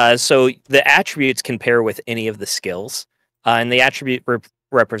 So the attributes can pair with any of the skills, and the attribute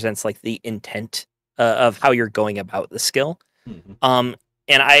represents like the intent of how you're going about the skill. Mhm. Um,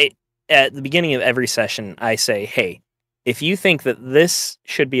 and at the beginning of every session, I say, hey, if you think that this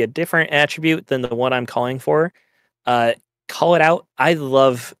should be a different attribute than the one I'm calling for, uh, call it out. I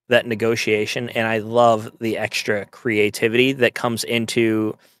love that negotiation, and I love the extra creativity that comes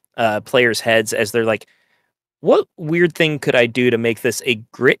into players' heads as they're like, what weird thing could I do to make this a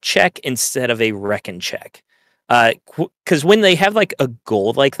grit check instead of a reckon check? Because when they have like a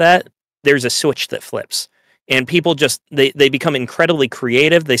goal like that, there's a switch that flips, and people just they become incredibly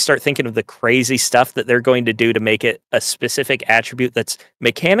creative. They start thinking of the crazy stuff that they're going to do to make it a specific attribute that's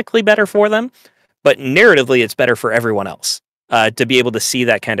mechanically better for them, but narratively it's better for everyone else. To be able to see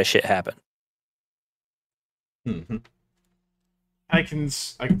that kind of shit happen. Mhm. I can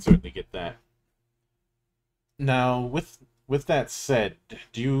certainly get that. Now, with that said,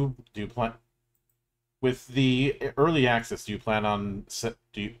 do you plan with the early access? Do you plan on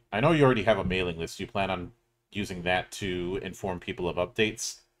do you? I know you already have a mailing list. Do you plan on using that to inform people of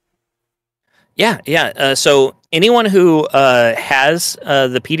updates? Yeah. So anyone who has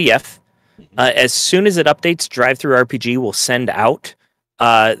the PDF, Mhm. as soon as it updates, Drive Through RPG will send out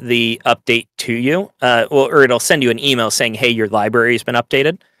the update to you, or it'll send you an email saying, "Hey, your library has been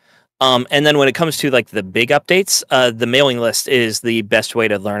updated." And then when it comes to like the big updates, the mailing list is the best way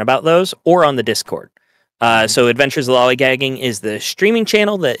to learn about those, or on the Discord. Mhm. So Adventures of Lollygagging is the streaming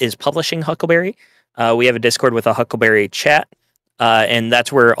channel that is publishing Huckleberry. We have a Discord with a Huckleberry chat, and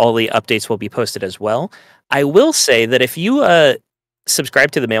that's where all the updates will be posted as well. I will say that if you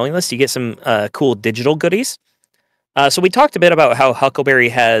subscribe to the mailing list, you get some cool digital goodies. So we talked a bit about how Huckleberry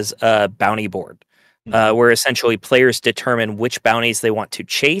has a bounty board, Mhm. where essentially players determine which bounties they want to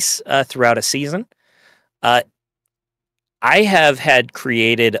chase throughout a season. Uh, I have had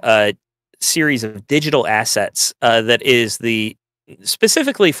created a series of digital assets that is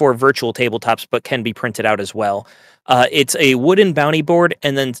specifically for virtual tabletops, but can be printed out as well. It's a wooden bounty board,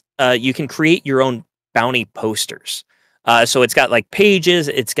 and then you can create your own bounty posters. So it's got like pages,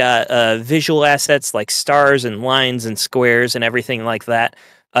 it's got visual assets like stars and lines and squares and everything like that.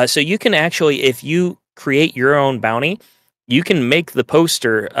 So you can actually, if you create your own bounty, you can make the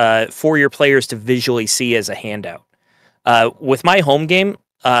poster for your players to visually see as a handout. With my home game,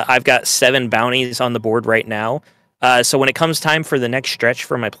 I've got 7 bounties on the board right now. So when it comes time for the next stretch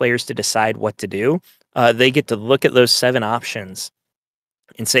for my players to decide what to do, they get to look at those 7 options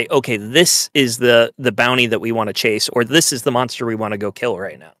and say, okay, this is the bounty that we want to chase, or this is the monster we want to go kill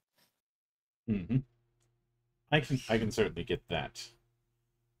right now. Mm-hmm. I can certainly get that.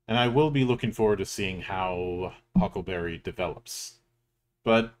 And I will be looking forward to seeing how Huckleberry develops.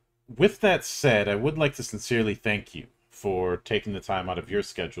 But with that said, I would like to sincerely thank you for taking the time out of your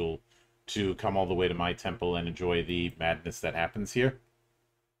schedule to come all the way to my temple and enjoy the madness that happens here.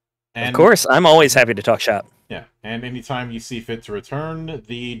 And, of course, I'm always happy to talk shop. Yeah, and anytime you see fit to return,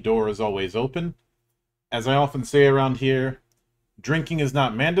 the door is always open. As I often say around here, drinking is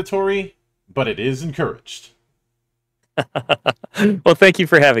not mandatory, but it is encouraged. Well, thank you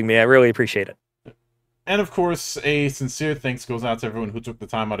for having me. I really appreciate it. And of course, a sincere thanks goes out to everyone who took the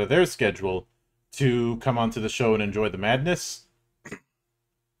time out of their schedule to come onto the show and enjoy the madness.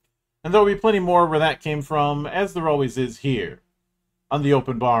 And there'll be plenty more where that came from, as there always is here, on the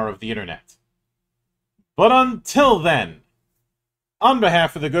open bar of the internet. But until then, on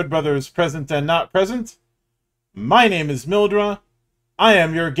behalf of the good brothers present and not present, my name is Mildra, I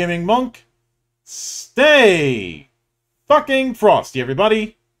am your gaming monk. Stay fucking frosty,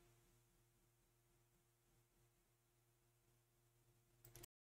 everybody!